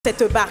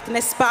cette barque,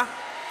 n'est-ce pas?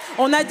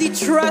 On a dit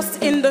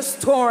trust in the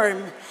storm.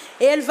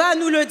 Et elle va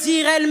nous le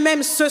dire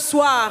elle-même ce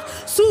soir,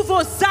 sous vos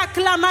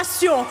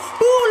acclamations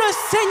pour le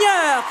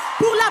Seigneur,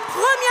 pour la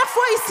première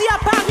fois ici à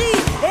Paris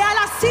et à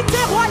la Cité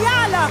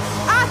Royale.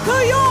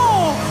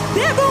 Accueillons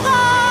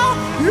Deborah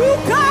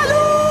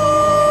Lukalu.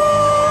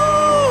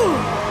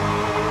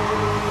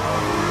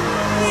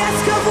 Et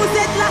est-ce que vous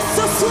êtes là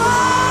ce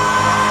soir?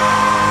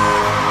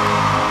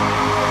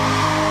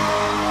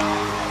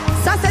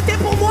 Ça c'était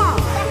pour moi.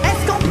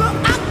 Est-ce qu'on peut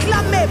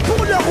acclamer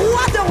pour le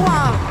roi de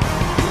rois?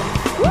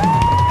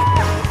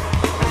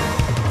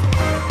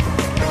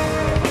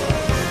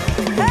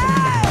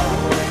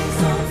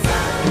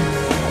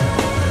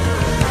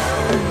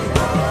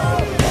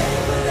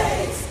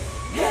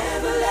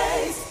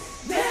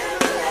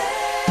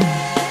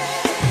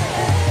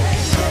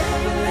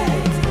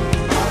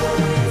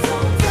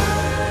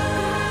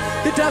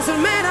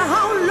 Doesn't matter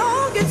how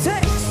long it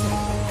takes,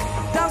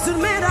 doesn't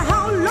matter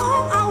how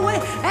long I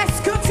wait.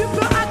 Est-ce que tu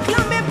peux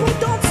acclamer pour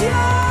ton Dieu?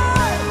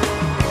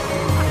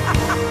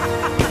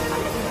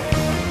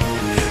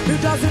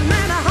 It doesn't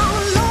matter how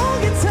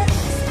long it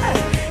takes,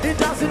 it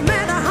doesn't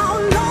matter how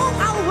long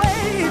I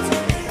wait,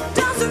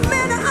 doesn't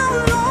matter how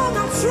long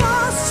I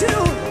trust you,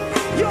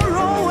 you're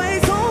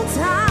always on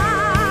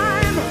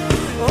time.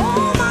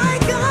 Oh my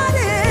God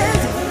is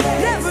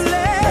never late.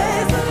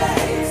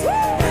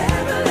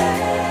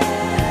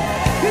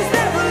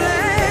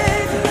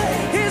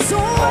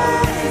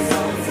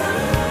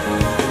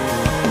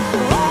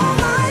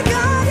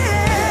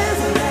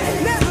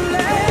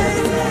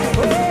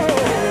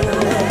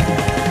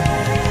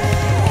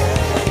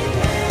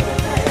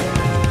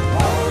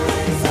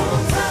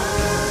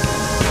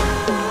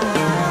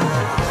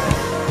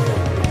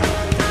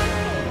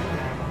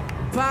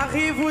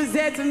 Paris, vous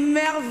êtes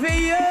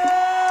merveilleux.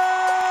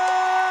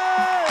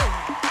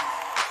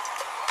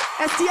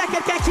 Est-ce qu'il y a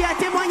quelqu'un qui a un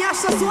témoignage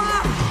ce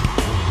soir?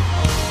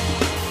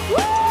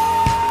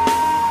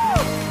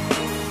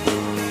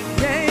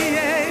 Yeah,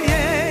 yeah,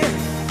 yeah.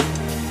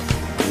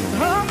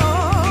 Oh,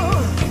 oh.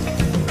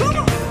 Come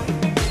on.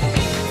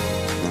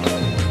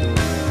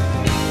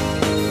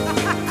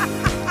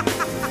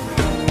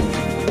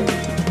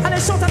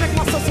 Allez, chante avec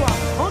moi ce soir.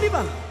 On y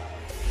va.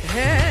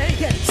 Hey,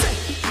 yeah.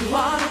 You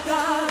are the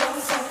God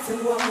of signs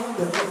and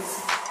wonders.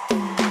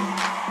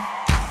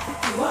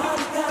 You are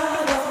the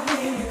God of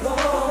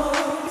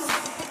miracles.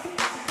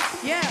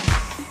 Yeah.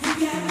 You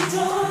give me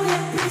joy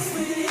and peace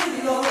within,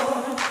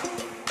 Lord.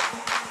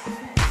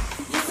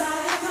 Yes, I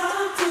have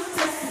come to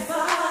testify.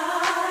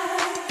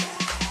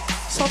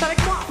 Chante avec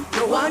moi.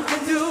 No one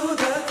can do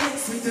the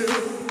things we do.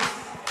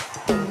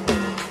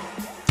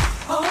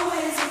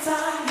 Always in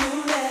time, you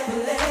never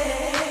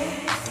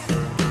late.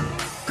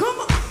 Come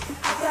on.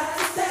 I got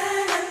to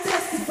stand and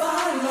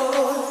testify,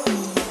 Lord.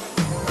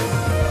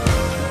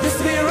 This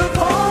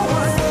miracle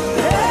was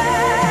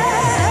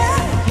there.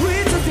 We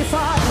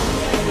testify.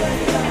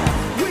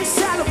 We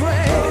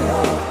celebrate.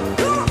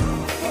 Come on.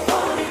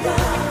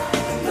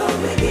 Lord,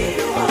 we give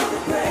you all the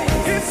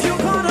praise. If you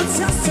got a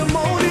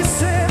testimony,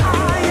 say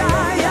ay,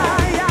 ay,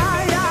 ay,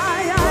 ay,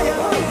 ay,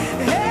 ay.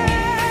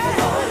 Hey.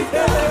 Lord,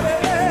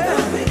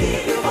 we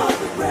give you all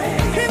the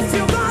praise. If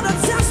you got a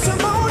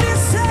testimony,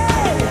 say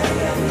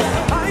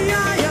ay,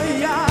 ay,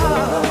 ay, ay.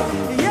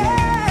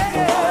 Yeah.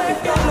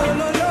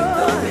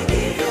 Lord, we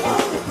give you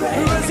all the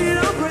praise.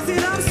 Raise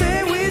it up, say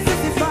we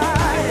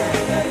testify.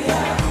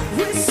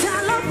 We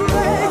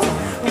celebrate.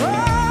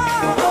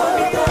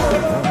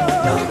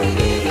 Lord, we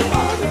give you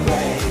all the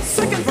praise.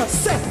 Second verse,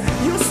 say,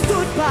 you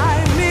stood by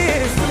me.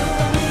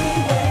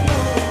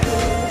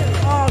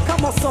 Oh,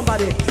 come on,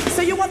 somebody.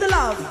 Say you are the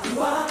love.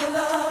 You are the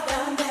love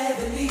that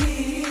never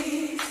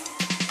leaves.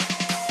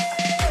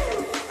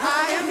 I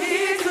am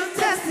here to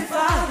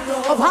testify,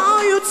 Lord, of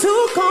how you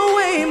took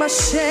away my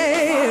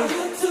shame.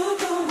 You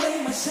took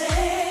away my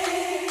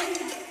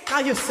shame. How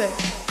you say?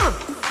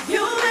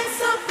 You make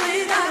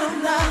something out of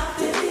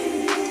nothing.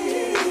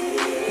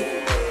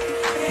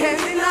 Can't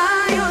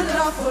deny your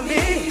love for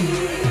me.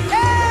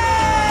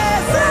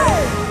 Yes,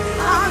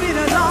 I'm in a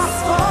lost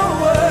for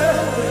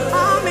words.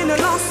 I'm in a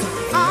lost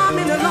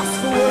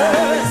for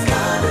words.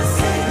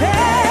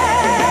 Hey,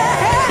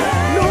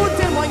 nous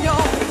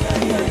témoignons.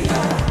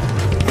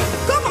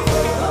 Come on.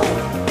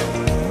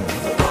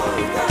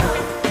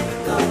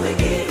 Lord, we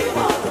give you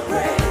all the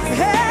praise.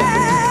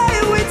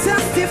 Hey, we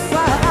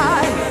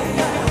testify.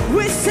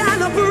 We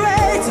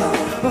celebrate.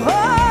 Oh, oh,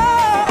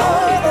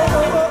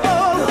 oh,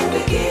 oh. Lord, we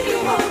give you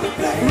all the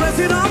praise. Raise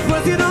it up,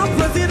 raise it up,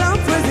 raise it up,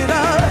 raise it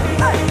up.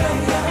 Hey,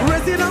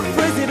 raise it up,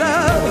 raise it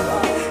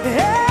up.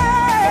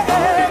 Hey,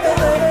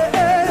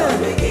 Lord,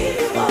 we give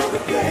you all the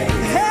praise.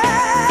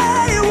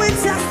 Hey, we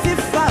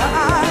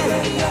testify.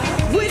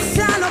 We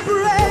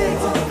celebrate.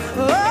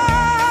 Oh,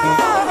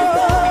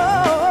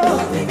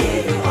 Lord, we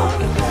give you all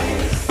the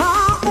praise.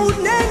 Ah,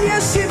 unenye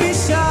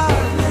shibisha.